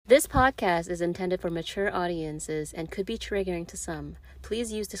This podcast is intended for mature audiences and could be triggering to some.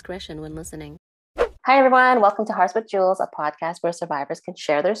 Please use discretion when listening. Hi, everyone. Welcome to Hearts with Jules, a podcast where survivors can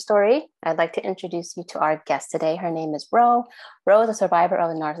share their story. I'd like to introduce you to our guest today. Her name is Ro. Ro is a survivor of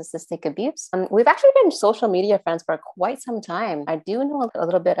narcissistic abuse. We've actually been social media friends for quite some time. I do know a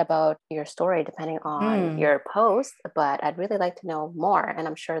little bit about your story depending on your post, but I'd really like to know more, and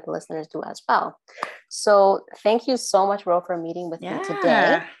I'm sure the listeners do as well. So thank you so much, Ro, for meeting with me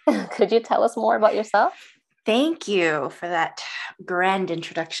today. Could you tell us more about yourself? Thank you for that grand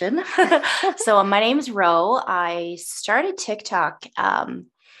introduction. So my name's Ro. I started TikTok. Backtrack.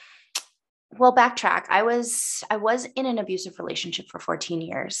 I was in an abusive relationship for 14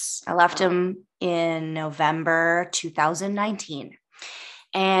 years. I left him in November 2019.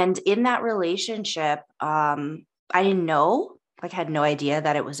 And in that relationship, I didn't know, I had no idea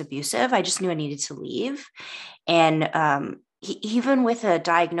that it was abusive. I just knew I needed to leave. And even with a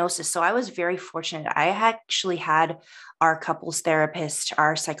diagnosis. So I was very fortunate. I actually had our couples therapist,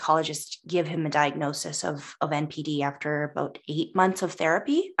 our psychologist, give him a diagnosis of NPD after about 8 months of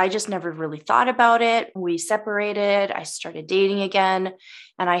therapy. I just never really thought about it. We separated. I started dating again,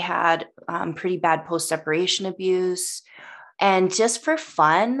 and I had pretty bad post-separation abuse. And just for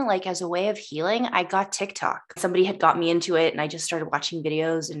fun, like as a way of healing, I got TikTok. Somebody had got me into it, and I just started watching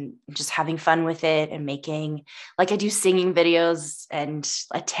videos and just having fun with it and making, like I do singing videos and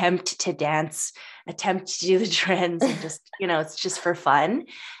attempt to dance, attempt to do the trends and just, it's just for fun.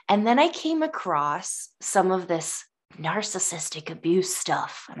 And then I came across some of this narcissistic abuse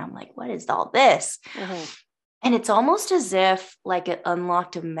stuff. And I'm like, what is all this? Mm-hmm. And it's almost as if like it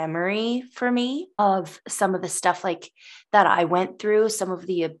unlocked a memory for me of some of the stuff like that I went through, some of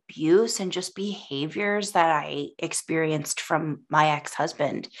the abuse and just behaviors that I experienced from my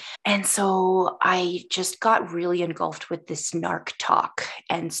ex-husband. And so I just got really engulfed with this narc talk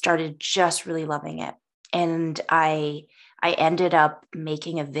and started just really loving it. And I ended up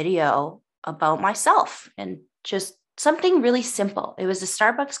making a video about myself and just something really simple. It was a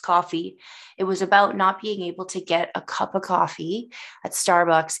Starbucks coffee. It was about not being able to get a cup of coffee at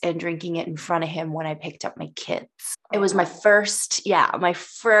Starbucks and drinking it in front of him when I picked up my kids. It was my first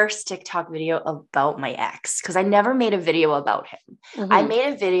TikTok video about my ex, because I never made a video about him. Mm-hmm. I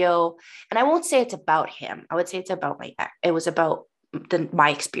made a video, and I won't say it's about him. I would say it's about my ex. It was about my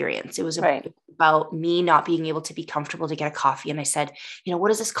experience. It was about me not being able to be comfortable to get a coffee. And I said,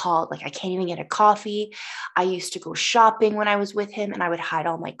 what is this called? Like, I can't even get a coffee. I used to go shopping when I was with him, and I would hide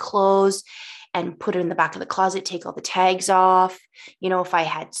all my clothes and put it in the back of the closet, take all the tags off. If I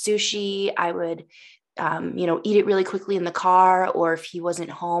had sushi, I would, eat it really quickly in the car, or if he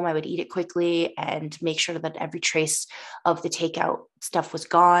wasn't home, I would eat it quickly and make sure that every trace of the takeout stuff was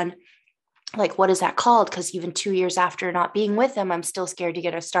gone. Like, what is that called? Because even 2 years after not being with him, I'm still scared to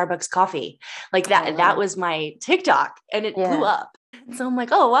get a Starbucks coffee. Like that, that was my TikTok, and it blew up. So I'm like,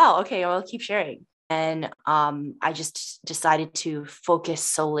 oh, wow. Okay. Well, I'll keep sharing. And I just decided to focus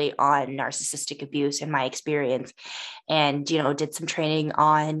solely on narcissistic abuse and my experience, and, did some training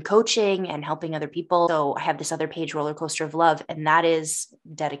on coaching and helping other people. So I have this other page, Roller Coaster of Love, and that is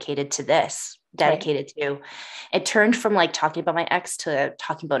dedicated to this. To it turned from like talking about my ex to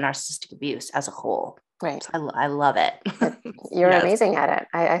talking about narcissistic abuse as a whole. Right. So I love it. You're amazing at it.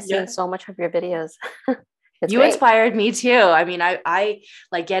 I've seen so much of your videos. You great. Inspired me too. I mean, I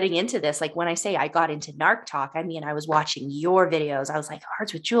like getting into this. Like when I say I got into narc talk, I mean, I was watching your videos. I was like,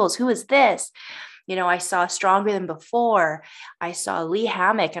 Hearts with Jules, who is this? I saw Stronger Than Before. I saw Lee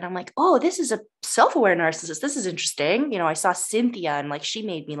Hammock, and I'm like, oh, this is a self-aware narcissist. This is interesting. I saw Cynthia, and like, she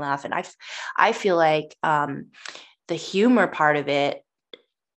made me laugh. And I feel like the humor part of it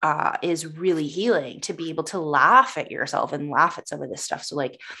is really healing, to be able to laugh at yourself and laugh at some of this stuff. So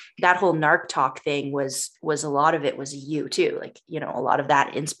like that whole narc talk thing was a lot of it was you too. Like, a lot of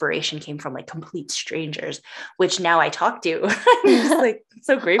that inspiration came from like complete strangers, which now I talk to. I'm just like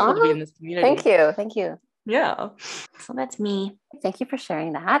so grateful to be in this community. Thank you. Yeah. So that's me. Thank you for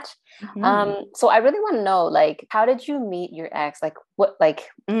sharing that. Mm-hmm. So I really want to know, like, how did you meet your ex? Like what, like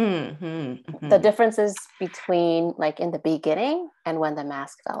the differences between like in the beginning and when the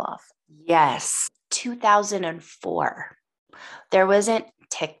mask fell off? Yes. 2004. There wasn't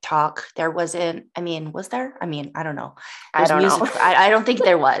TikTok. There wasn't, was there? I don't know. I don't know. I don't think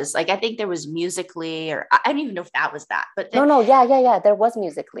there was. Like, I think there was Musical.ly, or I don't even know if that was that. But yeah. There was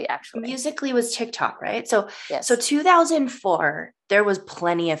Musical.ly, actually. Musical.ly was TikTok, right? So, So 2004, there was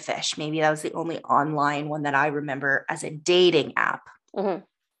Plenty of Fish. Maybe that was the only online one that I remember as a dating app. Mm-hmm.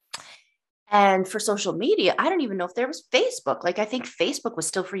 And for social media, I don't even know if there was Facebook. Like, I think Facebook was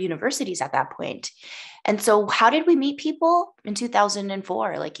still for universities at that point. And so how did we meet people in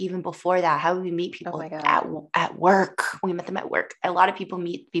 2004? Like, even before that, how did we meet Oh people my God. at work? We met them at work. A lot of people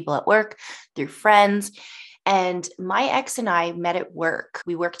meet people at work through friends. And my ex and I met at work.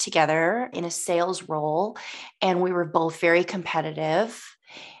 We worked together in a sales role, and we were both very competitive.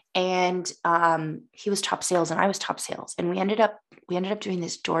 And he was top sales and I was top sales, and we ended up doing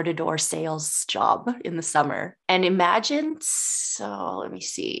this door-to-door sales job in the summer. And imagine, so let me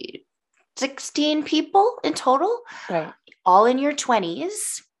see, 16 people in total, Right. all in your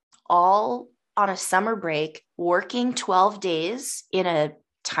 20s, all on a summer break, working 12 days in a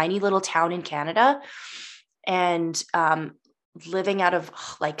tiny little town in Canada, and living out of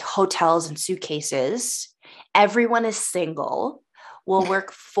like hotels and suitcases. Everyone is single. We'll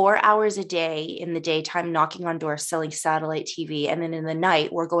work 4 hours a day in the daytime, knocking on doors, selling satellite TV. And then in the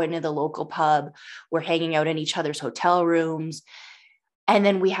night, we're going to the local pub. We're hanging out in each other's hotel rooms. And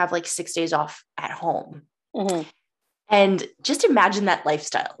then we have like 6 days off at home. Mm-hmm. And just imagine that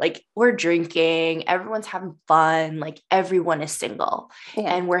lifestyle. Like, we're drinking, everyone's having fun, like everyone is single.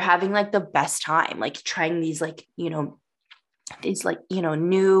 Yeah. And we're having like the best time, like trying these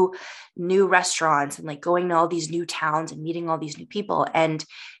new restaurants, and like going to all these new towns and meeting all these new people. And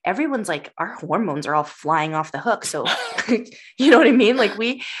everyone's like, our hormones are all flying off the hook. So you know what I mean? Like,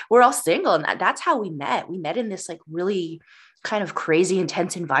 we're all single, and that's how we met in this like really kind of crazy,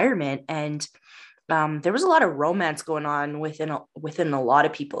 intense environment. And there was a lot of romance going on within a lot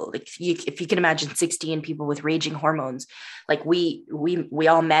of people. Like, if you can imagine 16 people with raging hormones, like we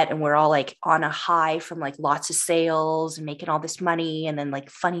all met, and we're all like on a high from like lots of sales and making all this money, and then like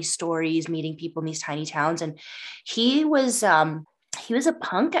funny stories, meeting people in these tiny towns. And he was a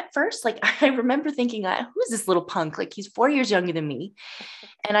punk at first. Like, I remember thinking, who is this little punk? Like, he's 4 years younger than me.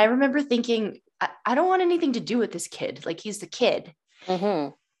 And I remember thinking, I don't want anything to do with this kid. Like, he's the kid.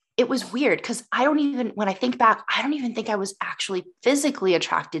 Mm-hmm. It was weird because when I think back, I don't even think I was actually physically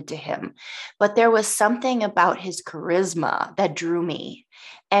attracted to him, but there was something about his charisma that drew me.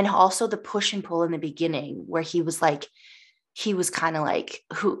 And also the push and pull in the beginning, where he was kind of like,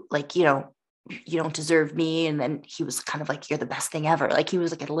 who, like, you don't deserve me. And then he was kind of like, you're the best thing ever. Like, he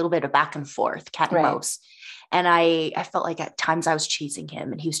was like a little bit of back and forth, cat and Right. mouse. And I felt like at times I was chasing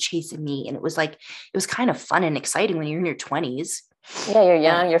him and he was chasing me. And it was kind of fun and exciting when you're in your 20s. Yeah, you're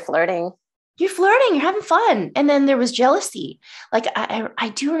young, you're flirting. You're flirting, you're having fun. And then there was jealousy. Like,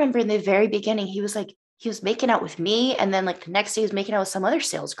 I do remember in the very beginning, he was making out with me. And then like the next day he was making out with some other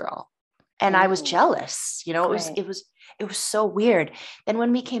sales girl. And I was jealous, it was so weird. Then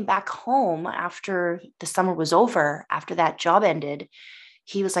when we came back home after the summer was over, after that job ended,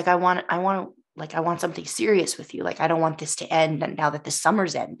 he was like, I want something serious with you. Like, I don't want this to end. And now that the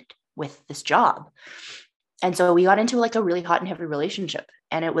summer's ended with this job. And so we got into like a really hot and heavy relationship.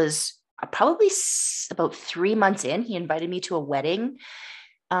 And it was probably about 3 months in, he invited me to a wedding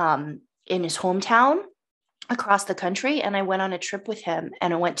in his hometown across the country. And I went on a trip with him,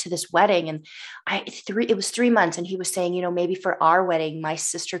 and I went to this wedding, and it was 3 months. And he was saying, maybe for our wedding, my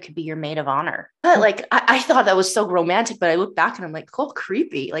sister could be your maid of honor. But like, I thought that was so romantic, but I look back and I'm like, oh,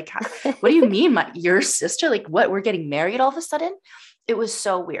 creepy. Like, what do you mean your sister? Like, what, we're getting married all of a sudden? It was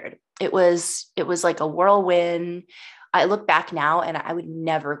so weird. It was like a whirlwind. I look back now and I would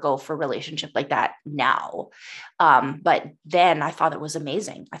never go for a relationship like that now. But then I thought it was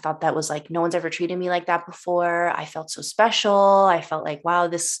amazing. I thought that was like, no one's ever treated me like that before. I felt so special. I felt like, wow,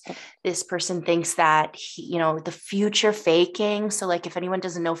 this person thinks that the future faking. So like, if anyone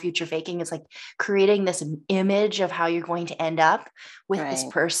doesn't know, future faking is like creating this image of how you're going to end up with this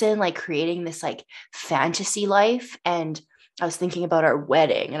person, like creating this like fantasy life. And I was thinking about our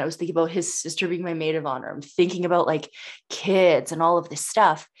wedding, and I was thinking about his sister being my maid of honor. I'm thinking about like kids and all of this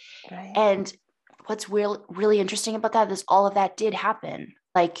stuff. Right. And what's really interesting about that is all of that did happen.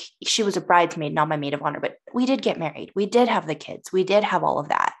 Like, she was a bridesmaid, not my maid of honor, but we did get married. We did have the kids. We did have all of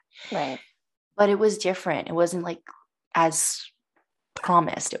that. Right. But it was different. It wasn't like as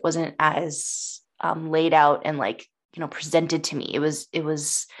promised. It wasn't as laid out and like, presented to me. It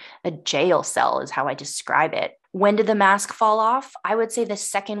was a jail cell is how I describe it. When did the mask fall off? I would say the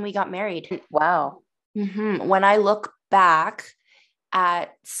second we got married. Wow. Mm-hmm. When I look back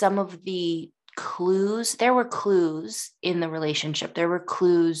at some of the clues, there were clues in the relationship. There were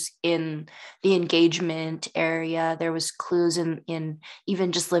clues in the engagement area. There was clues in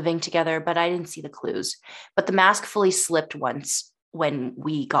even just living together, but I didn't see the clues. But the mask fully slipped once when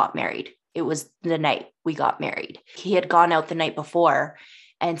we got married. It was the night we got married. He had gone out the night before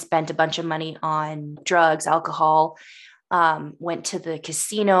and spent a bunch of money on drugs, alcohol. went to the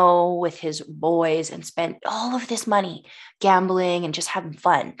casino with his boys and spent all of this money gambling and just having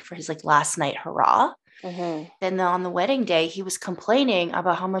fun for his like last night hurrah. Then on the wedding day, he was complaining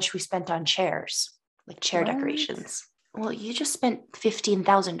about how much we spent on chairs, like chair decorations. Well, you just spent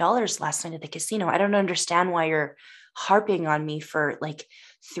 $15,000 last night at the casino. I don't understand why you're harping on me for like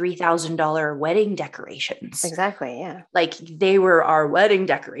 $3,000 wedding decorations. Exactly. Yeah. Like they were our wedding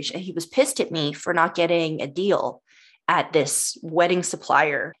decoration. He was pissed at me for not getting a deal at this wedding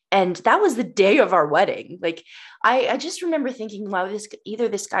supplier. And that was the day of our wedding. Like, I just remember thinking, wow,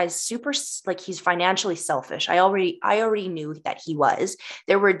 this guy's super, like he's financially selfish. I already knew that he was.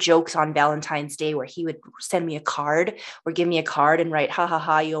 There were jokes on Valentine's Day where he would send me a card or give me a card and write, ha ha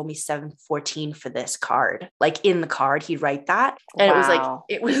ha, you owe me $714 for this card. Like in the card, he'd write that. And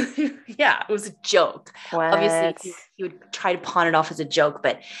it was yeah, it was a joke. What? Obviously he would try to pawn it off as a joke,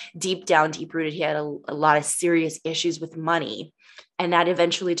 but deep down, deep rooted, he had a lot of serious issues with money. And that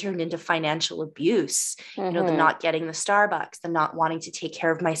eventually turned into financial abuse, the not getting the Starbucks, the not wanting to take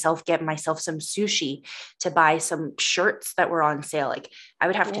care of myself, get myself some sushi, to buy some shirts that were on sale. Like I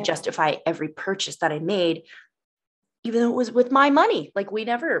would have to justify every purchase that I made, even though it was with my money. Like he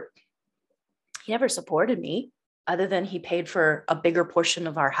never supported me other than he paid for a bigger portion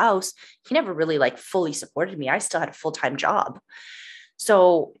of our house. He never really like fully supported me. I still had a full-time job.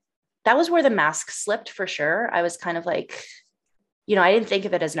 So that was where the mask slipped for sure. I was kind of like, I didn't think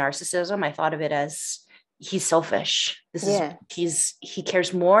of it as narcissism. I thought of it as he's selfish. He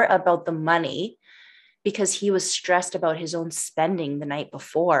cares more about the money because he was stressed about his own spending the night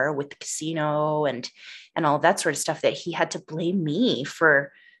before with the casino and all that sort of stuff, that he had to blame me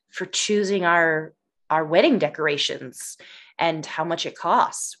for choosing our wedding decorations and how much it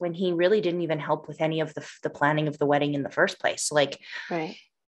costs, when he really didn't even help with any of the planning of the wedding in the first place. So like,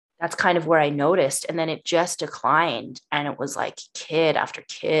 that's kind of where I noticed. And then it just declined. And it was like kid after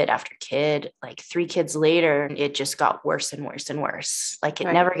kid after kid, like 3 kids later, it just got worse and worse and worse. Like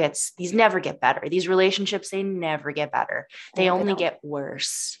these never get better. These relationships, they never get better. They only get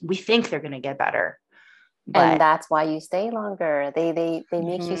worse. We think they're going to get better. And that's why you stay longer. They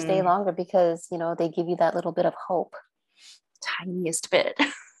make you stay longer because, they give you that little bit of hope. Tiniest bit.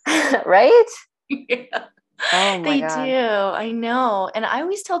 Right? Yeah. Oh my they God. do. I know. And I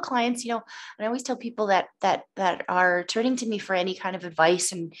always tell clients, and I always tell people that are turning to me for any kind of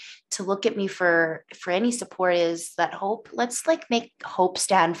advice and to look at me for any support, is that hope. Let's like make hope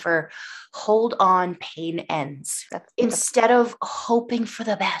stand for hold on, pain ends. Instead of hoping for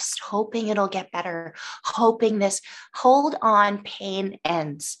the best, hoping it'll get better, hoping this, hold on, pain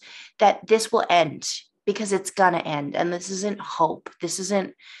ends, that this will end because it's gonna end. And this isn't hope. This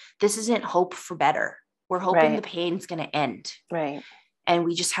isn't hope for better. We're hoping the pain's going to end. Right. And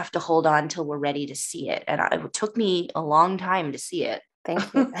we just have to hold on till we're ready to see it. And it took me a long time to see it.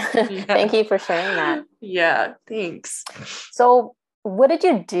 Thank you. Thank you for sharing that. Yeah, thanks. So what did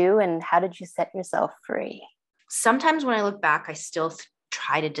you do and how did you set yourself free? Sometimes when I look back, I still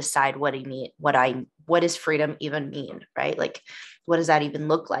try to decide what does freedom even mean, right? Like, what does that even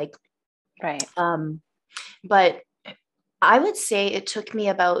look like? Right. But I would say it took me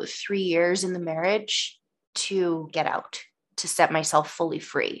about 3 years in the marriage to get out, to set myself fully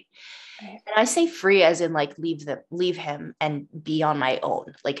free. Right. And I say free as in like leave him and be on my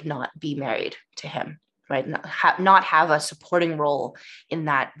own, like not be married to him, right? Not have a supporting role in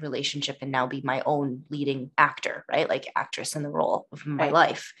that relationship and now be my own leading actor, right? Like actress in the role of my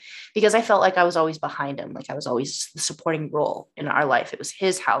life, because I felt like I was always behind him. Like I was always the supporting role in our life. It was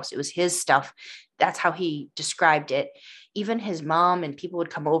his house. It was his stuff. That's how he described it. Even his mom and people would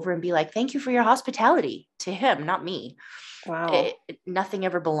come over and be like, thank you for your hospitality, to him, not me. Wow. Nothing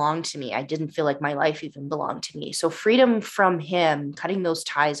ever belonged to me. I didn't feel like my life even belonged to me. So freedom from him, cutting those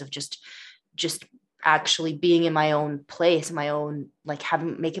ties of just actually being in my own place, my own, like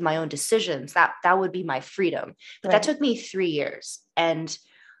making my own decisions, that would be my freedom. But that took me 3 years. And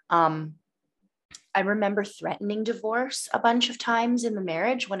I remember threatening divorce a bunch of times in the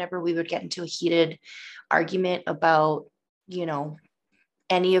marriage whenever we would get into a heated argument about,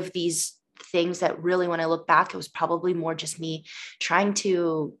 any of these things that really, when I look back, it was probably more just me trying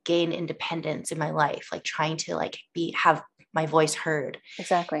to gain independence in my life, like trying to have my voice heard.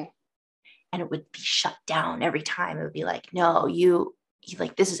 Exactly. And it would be shut down every time. It would be like, no, you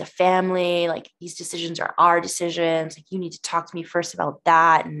like, this is a family, like these decisions are our decisions. Like you need to talk to me first about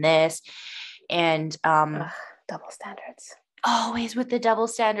that and this. And double standards. Always with the double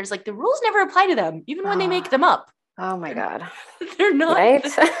standards. Like the rules never apply to them, even when they make them up. Oh my God. They're not. Right?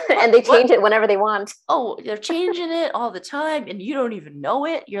 And they change it whenever they want. Oh, they're changing it all the time and you don't even know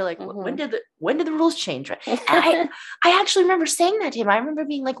it. You're like, when did the rules change? And I actually remember saying that to him. I remember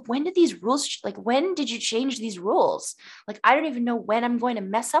being like, when did these rules, like, when did you change these rules? Like, I don't even know when I'm going to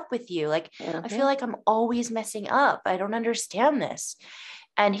mess up with you. Like, I feel like I'm always messing up. I don't understand this.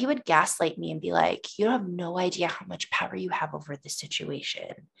 And he would gaslight me and be like, you have no idea how much power you have over this situation.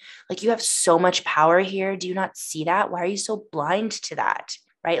 Like, you have so much power here. Do you not see that? Why are you so blind to that?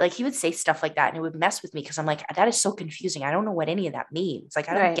 Right? Like, he would say stuff like that and it would mess with me because I'm like, that is so confusing. I don't know what any of that means. Like,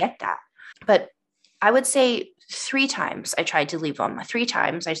 I don't get that. But I would say 3 times I tried to leave him. 3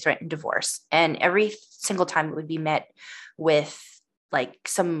 times I threatened divorce. And every single time it would be met with like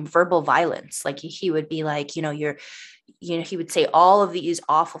some verbal violence. Like he would be like, he would say all of these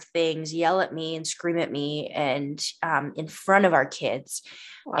awful things, yell at me and scream at me and in front of our kids.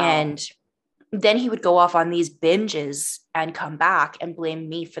 Wow. And then he would go off on these binges and come back and blame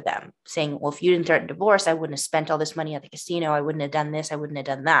me for them, saying, well, if you didn't threaten divorce, I wouldn't have spent all this money at the casino. I wouldn't have done this. I wouldn't have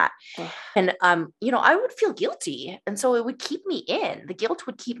done that. And, I would feel guilty. And so it would keep me in. The guilt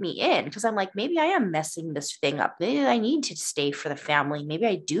would keep me in because I'm like, maybe I am messing this thing up. Maybe I need to stay for the family. Maybe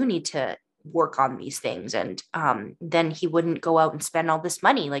I do need to work on these things. And then he wouldn't go out and spend all this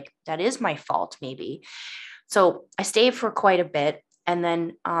money. Like, that is my fault, maybe. So I stayed for quite a bit. And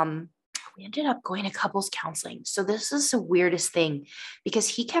then, we ended up going to couples counseling. So this is the weirdest thing because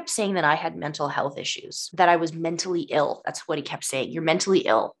he kept saying that I had mental health issues, that I was mentally ill. That's what he kept saying. You're mentally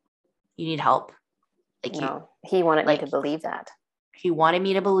ill. You need help. Like, no, he wanted me to believe that. He wanted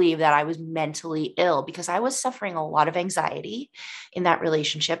me to believe that I was mentally ill because I was suffering a lot of anxiety in that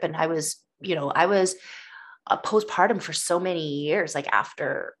relationship. And I was postpartum for so many years. Like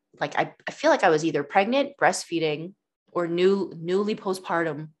after, like, I feel like I was either pregnant, breastfeeding, or newly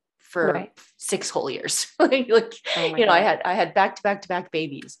postpartum for 6 whole years. I had back-to-back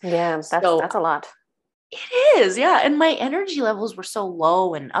babies. Yeah, that's a lot. It is. Yeah. And my energy levels were so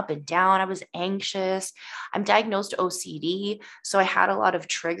low and up and down. I was anxious. I'm diagnosed OCD. So I had a lot of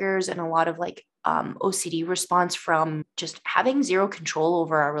triggers and a lot of OCD response from just having zero control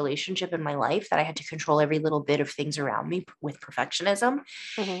over our relationship in my life, that I had to control every little bit of things around me with perfectionism.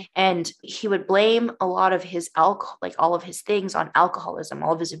 Mm-hmm. And he would blame a lot of his alcohol, like all of his things on alcoholism,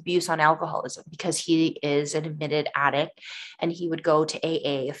 all of his abuse on alcoholism, because he is an admitted addict. And he would go to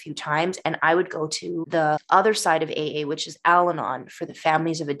AA a few times. And I would go to the other side of AA, which is Al-Anon, for the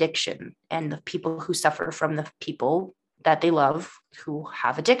families of addiction and the people who suffer from the people that they love who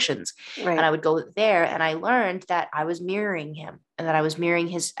have addictions. Right. And I would go there and I learned that I was mirroring him and that I was mirroring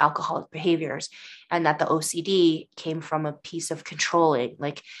his alcoholic behaviors, and that the OCD came from a piece of controlling,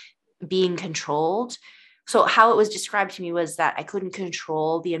 like being controlled. So how it was described to me was that I couldn't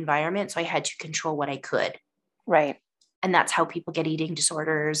control the environment, so I had to control what I could. Right. And that's how people get eating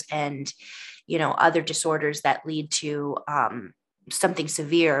disorders and, other disorders that lead to, something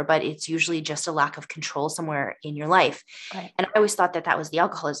severe, but it's usually just a lack of control somewhere in your life. Right. And I always thought that was the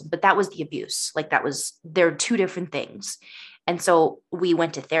alcoholism, but that was the abuse. Like they're 2 different things. And so we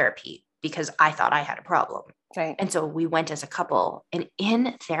went to therapy because I thought I had a problem. Right. And so we went as a couple, and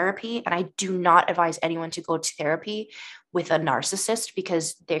in therapy, and I do not advise anyone to go to therapy with a narcissist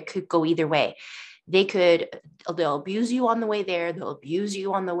because they could go either way. They'll abuse you on the way there. They'll abuse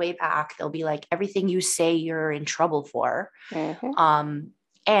you on the way back. They'll be like, everything you say, you're in trouble for. Mm-hmm.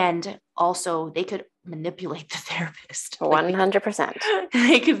 And also they could manipulate the therapist.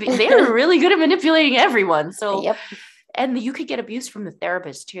 100%. They're really good at manipulating everyone. So, yep. And you could get abuse from the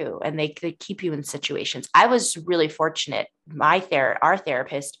therapist too. And they could keep you in situations. I was really fortunate. Our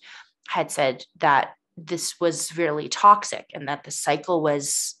therapist had said that this was really toxic and that the cycle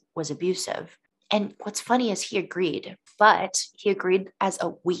was abusive. And what's funny is he agreed, but he agreed as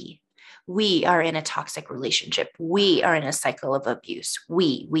a we. We are in a toxic relationship. We are in a cycle of abuse.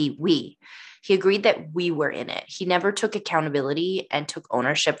 We. He agreed that we were in it. He never took accountability and took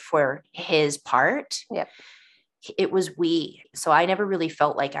ownership for his part. Yep. It was we. So I never really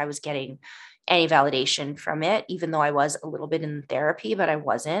felt like I was getting any validation from it, even though I was a little bit in therapy, but I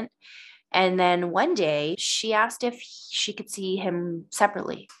wasn't. And then one day she asked if she could see him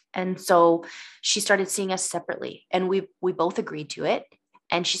separately. And so she started seeing us separately, and we both agreed to it.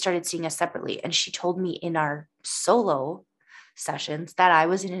 And she started seeing us separately. And she told me in our solo sessions that I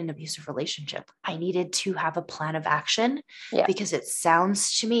was in an abusive relationship. I needed to have a plan of action because it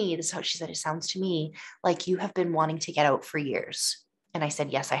sounds to me, this is how she said, it sounds to me like you have been wanting to get out for years. And I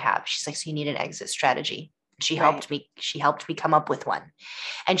said, yes, I have. She's like, so you need an exit strategy. She helped me come up with one.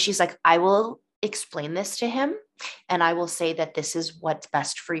 And she's like, I will explain this to him and I will say that this is what's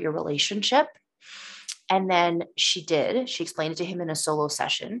best for your relationship. And then she explained it to him in a solo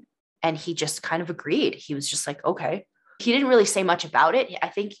session, and he just kind of agreed. He was just like, okay. He didn't really say much about it. I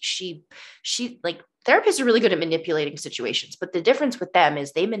think she like, therapists are really good at manipulating situations, but the difference with them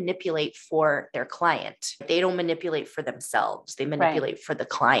is they manipulate for their client. They don't manipulate for themselves. They manipulate for the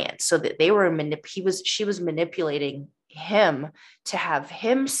client. So that she was manipulating him to have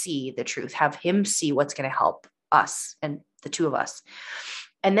him see the truth, have him see what's going to help us and the two of us.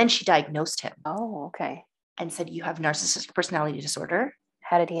 And then she diagnosed him. Oh, okay. And said, you have narcissistic personality disorder.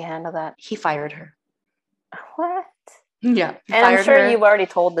 How did he handle that? He fired her. What? Yeah. And I'm sure you've already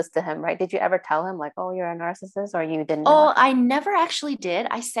told this to him, right? Did you ever tell him like, oh, you're a narcissist, or you didn't? Oh, I never actually did.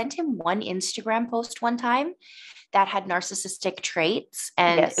 I sent him one Instagram post one time that had narcissistic traits.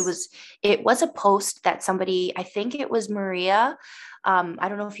 And yes. it was a post that somebody, I think it was Maria. I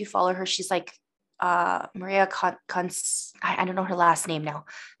don't know if you follow her. She's like, Maria I don't know her last name now.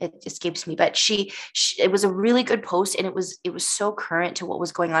 It escapes me, but it was a really good post, and it was so current to what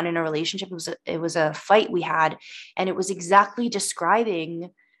was going on in a relationship. It was a fight we had, and it was exactly describing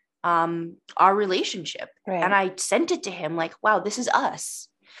our relationship. Right. And I sent it to him like, wow, this is us.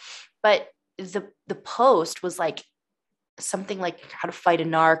 But the post was like something like how to fight a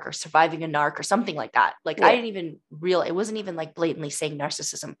narc or surviving a narc or something like that. Like, yeah. I didn't even it wasn't even like blatantly saying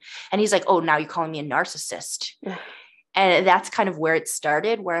narcissism. And he's like, oh, now you're calling me a narcissist. Yeah. And that's kind of where it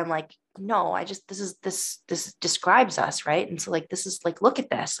started, where I'm like, no, this describes us. Right. And so like, this is like, look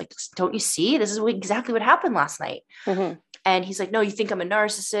at this, like, don't you see, this is exactly what happened last night. Mm-hmm. And he's like, no, you think I'm a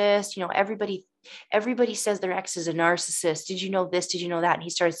narcissist. You know, everybody says their ex is a narcissist. Did you know this? Did you know that? And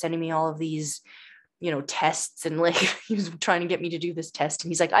he started sending me all of these, tests, and like, he was trying to get me to do this test.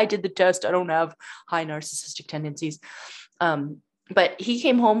 And he's like, I did the test. I don't have high narcissistic tendencies. But he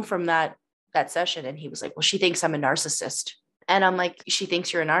came home from that session, and he was like, well, she thinks I'm a narcissist. And I'm like, she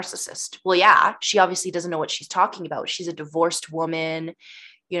thinks you're a narcissist. Well, yeah, she obviously doesn't know what she's talking about. She's a divorced woman.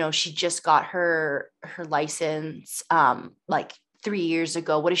 She just got her license, like 3 years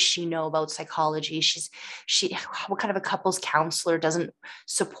ago. What does she know about psychology? What kind of a couples counselor doesn't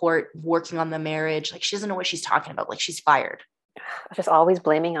support working on the marriage? Like, she doesn't know what she's talking about. Like, she's fired. Just always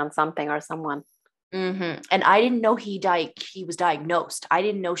blaming on something or someone. Mm-hmm. And I didn't know he was diagnosed. I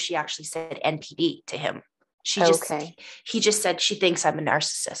didn't know she actually said NPD to him. He just said she thinks I'm a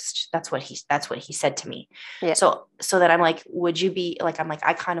narcissist. That's what he said to me. Yeah. So that I'm like, would you be like,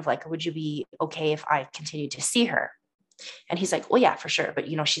 would you be okay if I continued to see her? And he's like, well, yeah, for sure. But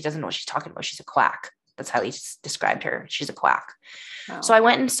she doesn't know what she's talking about. She's a quack. That's how he described her. She's a quack. Oh. So I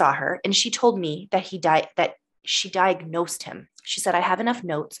went and saw her, and she told me that she diagnosed him. She said, I have enough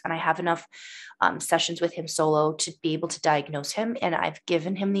notes and I have enough sessions with him solo to be able to diagnose him. And I've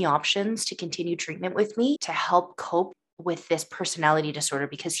given him the options to continue treatment with me to help cope with this personality disorder,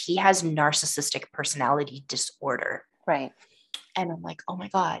 because he has narcissistic personality disorder. Right. And I'm like, oh my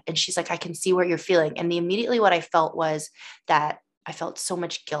God. And she's like, I can see what you're feeling. And immediately what I felt was that I felt so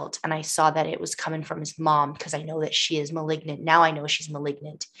much guilt. And I saw that it was coming from his mom, because I know that she is malignant. Now I know she's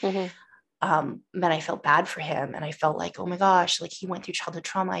malignant. Mm-hmm. But I felt bad for him. And I felt like, oh my gosh, like, he went through childhood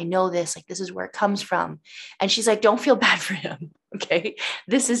trauma. I know this, like, this is where it comes from. And she's like, don't feel bad for him. Okay.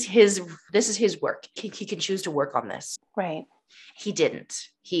 This is his work. He can choose to work on this. Right. He didn't.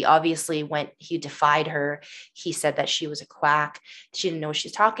 He obviously he defied her. He said that she was a quack. She didn't know what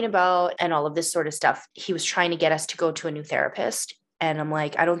she's talking about, and all of this sort of stuff. He was trying to get us to go to a new therapist. And I'm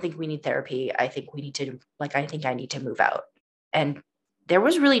like, I don't think we need therapy. I think I need to move out. And there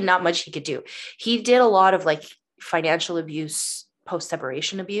was really not much he could do. He did a lot of like financial abuse,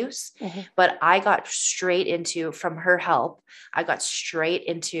 post-separation abuse, mm-hmm. But I got straight into, from her help, I got straight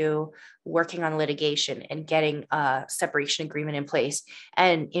into working on litigation and getting a separation agreement in place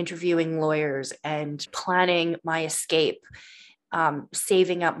and interviewing lawyers and planning my escape,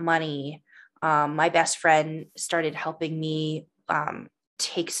 saving up money. My best friend started helping me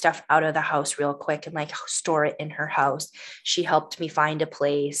take stuff out of the house real quick and like store it in her house. She helped me find a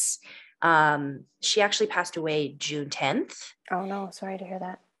place. She actually passed away June 10th. Oh no, sorry to hear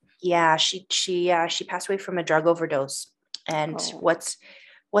that. Yeah, she passed away from a drug overdose. And what's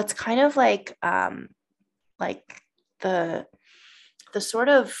kind of like the sort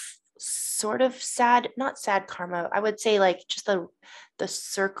of sad, not sad karma, I would say, like, just the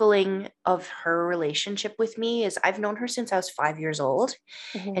circling of her relationship with me is, I've known her since I was 5 years old,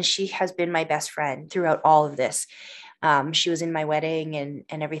 mm-hmm. And she has been my best friend throughout all of this. She was in my wedding and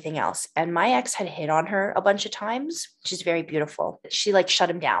everything else. And my ex had hit on her a bunch of times. She's very beautiful. She like shut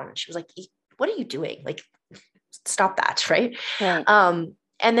him down. She was like, what are you doing? Like, stop that. Right.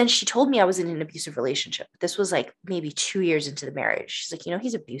 And then she told me I was in an abusive relationship. This was like maybe 2 years into the marriage. She's like,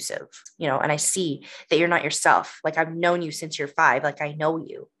 he's abusive, and I see that you're not yourself. Like, I've known you since you're 5. Like, I know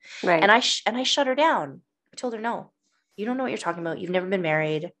you. Right. And I shut her down. I told her, no, you don't know what you're talking about. You've never been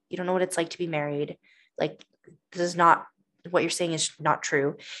married. You don't know what it's like to be married. Like, this is not, what you're saying is not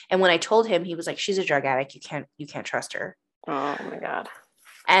true. And when I told him, he was like, she's a drug addict. You can't trust her. Oh my God.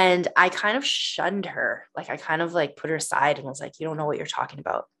 And I kind of shunned her. Like, I kind of like put her aside and was like, you don't know what you're talking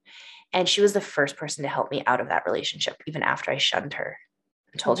about. And she was the first person to help me out of that relationship, even after I shunned her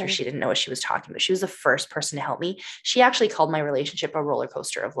and told her she didn't know what she was talking about. She was the first person to help me. She actually called my relationship a roller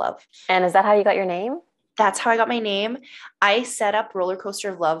coaster of love. And is that how you got your name? That's how I got my name. I set up Roller Coaster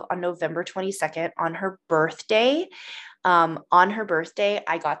of Love on November 22nd on her birthday. On her birthday,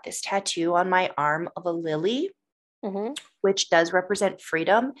 I got this tattoo on my arm of a lily, which does represent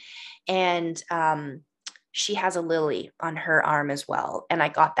freedom. And she has a lily on her arm as well. And I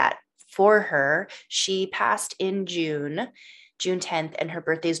got that for her. She passed in June 10th, and her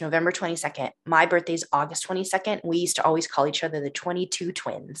birthday is November 22nd. My birthday is August 22nd. We used to always call each other the 22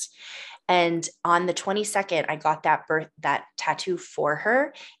 twins. And on the 22nd, I got that tattoo for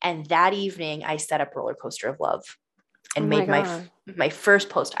her. And that evening I set up Roller Coaster of Love and made my first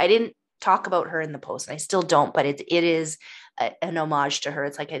post. I didn't talk about her in the post, and I still don't, but it is an homage to her.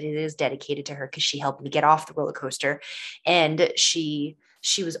 It's like, it is dedicated to her because she helped me get off the roller coaster. And she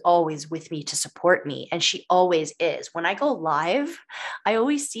was always with me to support me. And she always is. When I go live, I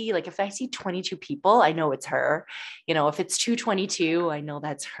always see, like, if I see 22 people, I know it's her. If it's 222, I know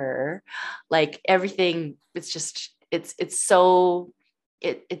that's her. Like, everything, it's just, it's so,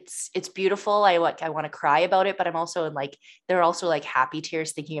 it's beautiful. I want to cry about it, but I'm also like, there are also like happy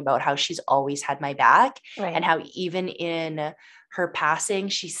tears thinking about how she's always had my back, and how even in her passing,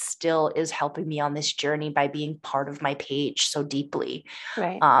 she still is helping me on this journey by being part of my page so deeply.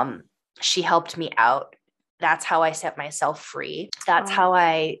 Right. She helped me out. That's how I set myself free. That's how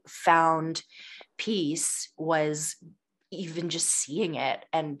I found peace, was even just seeing it,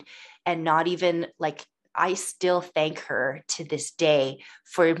 and not even like, I still thank her to this day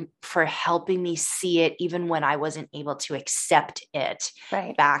for helping me see it, even when I wasn't able to accept it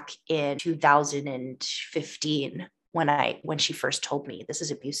back in 2015, when she first told me, this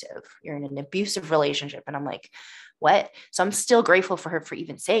is abusive. You're in an abusive relationship. And I'm like, what? So I'm still grateful for her for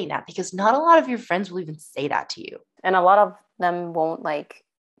even saying that, because not a lot of your friends will even say that to you. And a lot of them won't, like,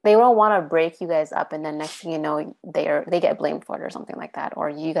 they don't want to break you guys up, and then next thing you know, they get blamed for it or something like that, or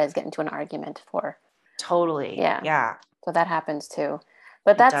you guys get into an argument for. Totally. Yeah. So that happens too.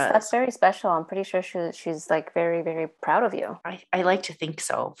 But that's very special. I'm pretty sure she's like very, very proud of you. I like to think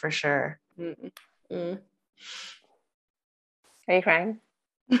so, for sure. Are you crying?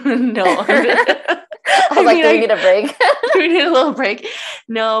 No. I was like, do we need a break? We need a little break.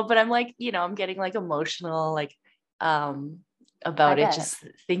 No, but I'm like, I'm getting like emotional, like, about it, just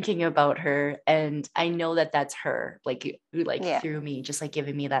thinking about her. And I know that that's her, like through me, just like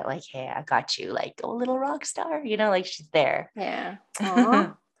giving me that, like, hey, I got you, like, go little rock star, like, she's there. Yeah.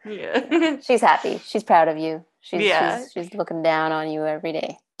 Yeah. She's happy. She's proud of you. She's looking down on you every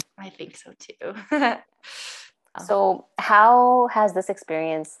day. I think so too. So how has this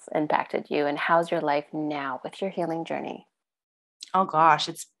experience impacted you, and how's your life now with your healing journey? Oh gosh,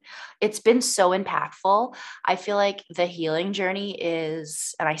 it's been so impactful. I feel like the healing journey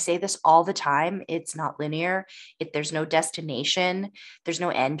is, and I say this all the time, it's not linear. There's no destination. There's no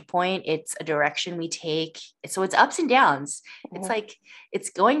end point. It's a direction we take. So it's ups and downs. It's like, it's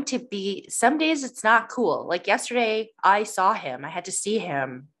going to be, some days it's not cool. Like yesterday, I saw him. I had to see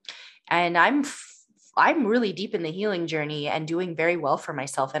him, and I'm really deep in the healing journey and doing very well for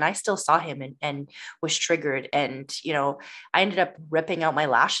myself. And I still saw him and was triggered. And, I ended up ripping out my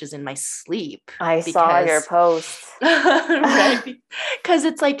lashes in my sleep. I saw your post. Right. Because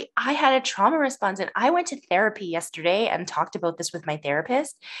it's like, I had a trauma response, and I went to therapy yesterday and talked about this with my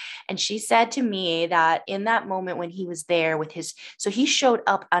therapist. And she said to me that in that moment when he was there so he showed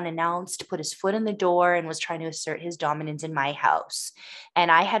up unannounced, put his foot in the door, and was trying to assert his dominance in my house.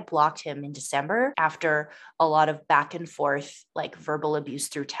 And I had blocked him in December after a lot of back and forth, like verbal abuse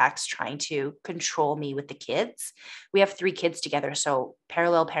through text, trying to control me with the kids. We have 3 kids together, so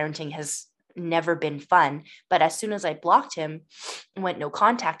parallel parenting has never been fun. But as soon as I blocked him, went no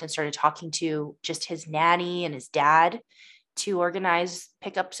contact, and started talking to just his nanny and his dad to organize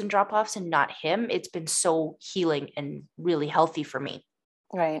pickups and drop-offs, and not him, it's been so healing and really healthy for me.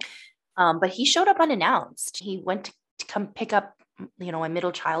 Right. But he showed up unannounced. He went to come pick up, my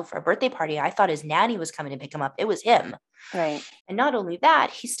middle child for a birthday party. I thought his nanny was coming to pick him up. It was him. Right. And not only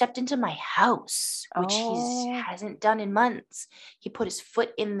that, he stepped into my house, which he Oh, hasn't done in months. He put his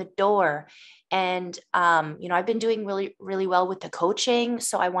foot in the door. And, I've been doing really, really well with the coaching.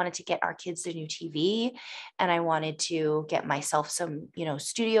 So I wanted to get our kids the new TV, and I wanted to get myself some,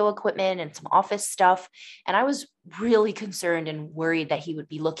 studio equipment and some office stuff. And I was really concerned and worried that he would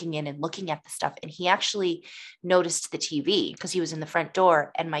be looking in and looking at the stuff. And he actually noticed the TV because he was in the front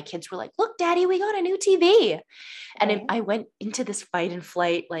door, and my kids were like, "Look, Daddy, we got a new TV." And I went into this fight and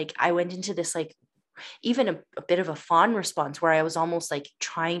flight. Like I went into this, like, even a bit of a fawn response where I was almost like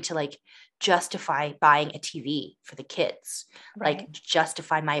trying to like justify buying a TV for the kids, like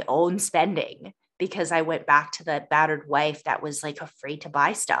justify my own spending, because I went back to the battered wife that was like afraid to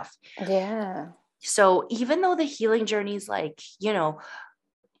buy stuff. Yeah. So even though the healing journey is like,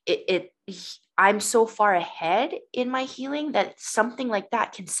 I'm so far ahead in my healing that something like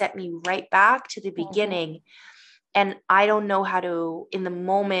that can set me right back to the beginning. And I don't know how to, in the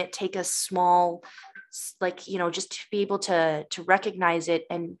moment, take a small, like, just to be able to recognize it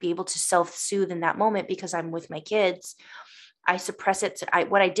and be able to self-soothe in that moment, because I'm with my kids. I suppress it.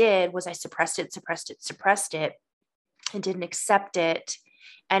 What I did was I suppressed it, and didn't accept it.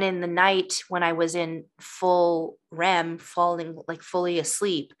 And in the night when I was in full REM, falling like fully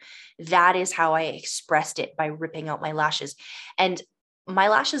asleep, that is how I expressed it, by ripping out my lashes. And my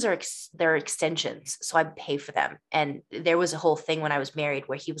lashes are they're extensions, so I pay for them. And there was a whole thing when I was married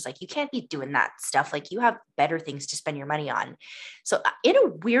where he was like, "You can't be doing that stuff. Like, you have better things to spend your money on." So in a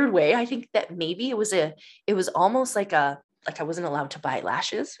weird way, I think that maybe it was almost like I wasn't allowed to buy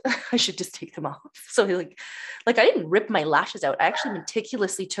lashes. I should just take them off. So like I didn't rip my lashes out. I actually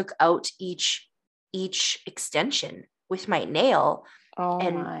meticulously took out each extension with my nail,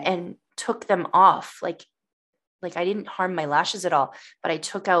 and took them off. Like I didn't harm my lashes at all, but I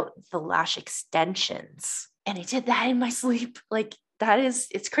took out the lash extensions, and I did that in my sleep. Like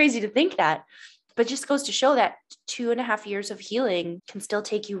it's crazy to think that, but just goes to show that 2.5 years of healing can still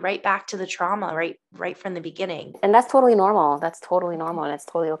take you right back to the trauma, right from the beginning. And that's totally normal. That's totally normal. And it's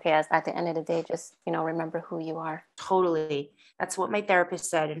totally okay. As at the end of the day, just, remember who you are. Totally. That's what my therapist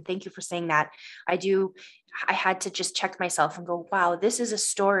said. And thank you for saying that. I had to just check myself and go, wow, this is a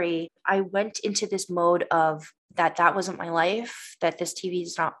story. I went into this mode of that wasn't my life, that this TV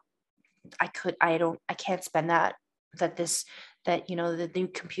is not, I can't spend that, the new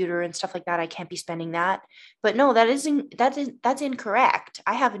computer and stuff like that, I can't be spending that. But no, that's incorrect.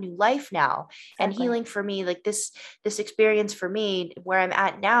 I have a new life now. Exactly. And healing for me, like this experience for me, where I'm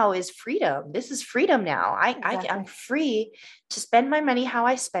at now, is freedom. This is freedom now. Exactly. I'm free to spend my money how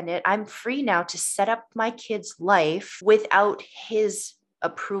I spend it. I'm free now to set up my kid's life without his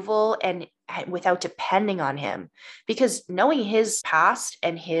approval and without depending on him, because knowing his past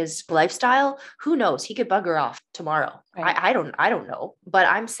and his lifestyle, who knows, he could bugger off tomorrow. Right. I don't know, but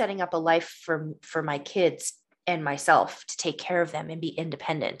I'm setting up a life for my kids and myself to take care of them and be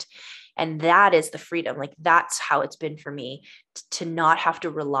independent. And that is the freedom. Like, that's how it's been for me, to not have to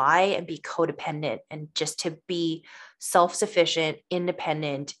rely and be codependent, and just to be self-sufficient,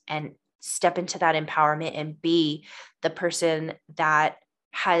 independent, and step into that empowerment and be the person that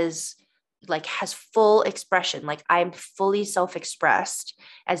has full expression. Like, I'm fully self-expressed,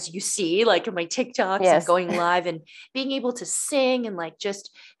 as you see, like in my TikToks. Yes. And going live and being able to sing and like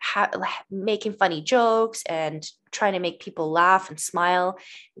just making funny jokes and trying to make people laugh and smile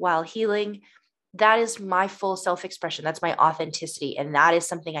while healing. That is my full self-expression. That's my authenticity. And that is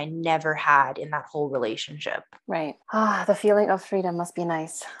something I never had in that whole relationship. Right. The feeling of freedom must be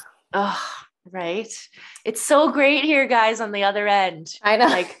nice. Oh, right. It's so great here, guys, on the other end. I know.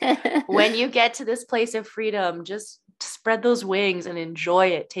 Like, when you get to this place of freedom, just spread those wings and enjoy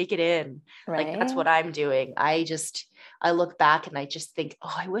it. Take it in. Right. Like, that's what I'm doing. I look back and I just think,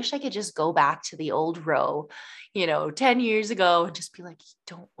 oh, I wish I could just go back to the old row, 10 years ago, and just be like,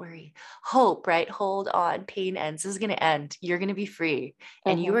 don't worry, hope, right? Hold on. Pain ends. This is going to end. You're going to be free.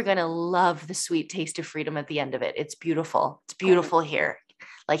 And you are going to love the sweet taste of freedom at the end of it. It's beautiful. It's beautiful here.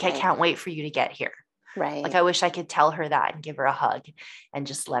 Like, right. I can't wait for you to get here. Right. Like, I wish I could tell her that and give her a hug and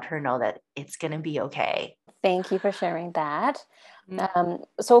just let her know that it's going to be okay. Thank you for sharing that.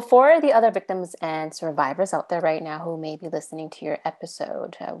 So for the other victims and survivors out there right now who may be listening to your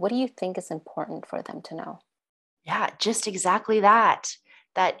episode, what do you think is important for them to know? Yeah, just exactly that.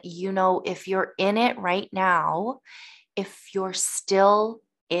 That, if you're in it right now, if you're still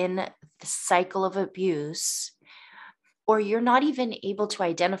in the cycle of abuse, or you're not even able to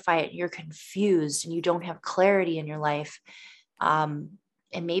identify it, you're confused and you don't have clarity in your life. And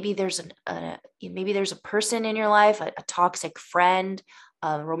maybe there's a person in your life, a toxic friend,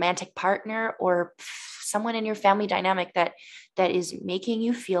 a romantic partner or someone in your family dynamic that is making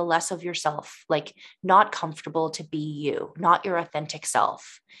you feel less of yourself, like not comfortable to be you, not your authentic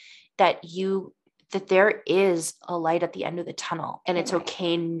self, that there is a light at the end of the tunnel, and it's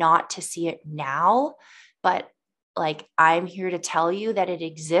okay not to see it now, but like, I'm here to tell you that it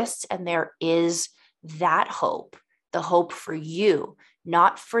exists, and there is that hope, the hope for you,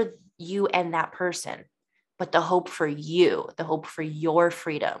 not for you and that person, but the hope for you, the hope for your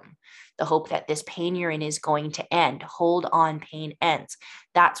freedom, the hope that this pain you're in is going to end. Hold on, pain ends.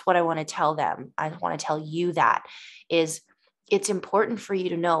 That's what I want to tell them. I want to tell you that is, it's important for you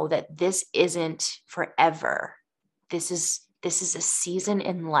to know that this isn't forever. This is a season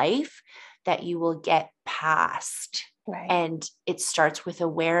in life that you will get past. Right. And it starts with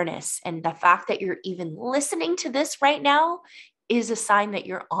awareness. And the fact that you're even listening to this right now is a sign that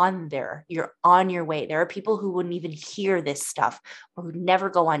you're on there. You're on your way. There are people who wouldn't even hear this stuff, or who never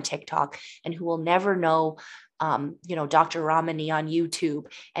go on TikTok, and who will never know Dr. Ramani on YouTube,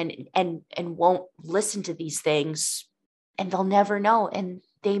 and won't listen to these things, and they'll never know. And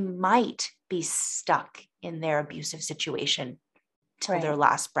they might be stuck in their abusive situation till their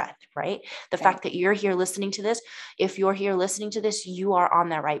last breath, right? The fact that you're here listening to this, if you're here listening to this, you are on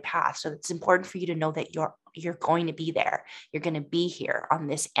that right path. So it's important for you to know that you're going to be there. You're going to be here on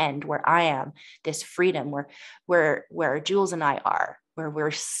this end where I am, this freedom, where Jules and I are, where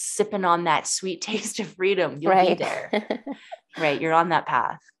we're sipping on that sweet taste of freedom. You'll be there. Right. You're on that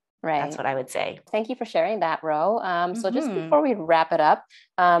path. Right. That's what I would say. Thank you for sharing that, Ro. So just before we wrap it up,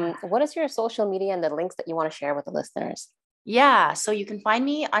 what is your social media and the links that you want to share with the listeners? Yeah. So you can find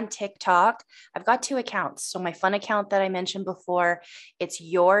me on TikTok. I've got 2 accounts. So my fun account that I mentioned before, it's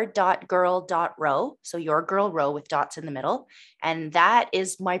your.girl.ro. So your girl row with dots in the middle. And that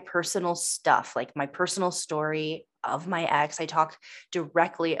is my personal stuff, like my personal story of my ex. I talk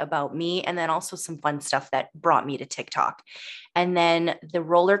directly about me, and then also some fun stuff that brought me to TikTok. And then the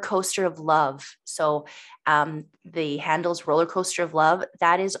Roller Coaster of Love. So the handle's Roller Coaster of Love.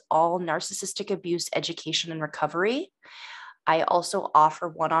 That is all narcissistic abuse education and recovery. I also offer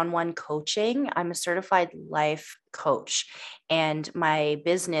one-on-one coaching. I'm a certified life coach, and my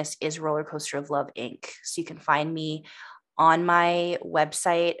business is Roller Coaster of Love, Inc. So you can find me on my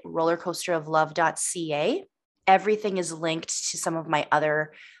website, rollercoasteroflove.ca. Everything is linked to some of my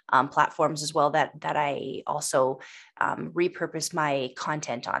other platforms as well that I also repurpose my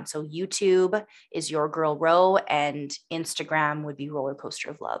content on. So YouTube is Your Girl Row, and Instagram would be Roller Coaster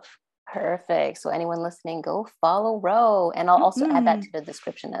of Love. Perfect. So anyone listening, go follow Ro, and I'll also add that to the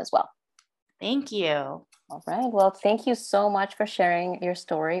description as well. Thank you. All right. Well, thank you so much for sharing your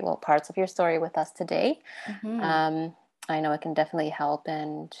story, parts of your story with us today. I know it can definitely help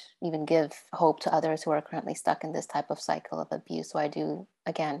and even give hope to others who are currently stuck in this type of cycle of abuse. So I do,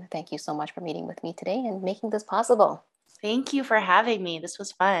 again, thank you so much for meeting with me today and making this possible. Thank you for having me. This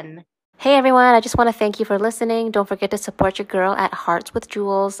was fun. Hey everyone, I just want to thank you for listening. Don't forget to support your girl at Hearts with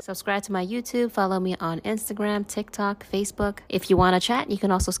Jules. Subscribe to my YouTube, follow me on Instagram, TikTok, Facebook. If you want to chat, you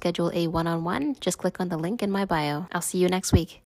can also schedule a one-on-one. Just click on the link in my bio. I'll see you next week.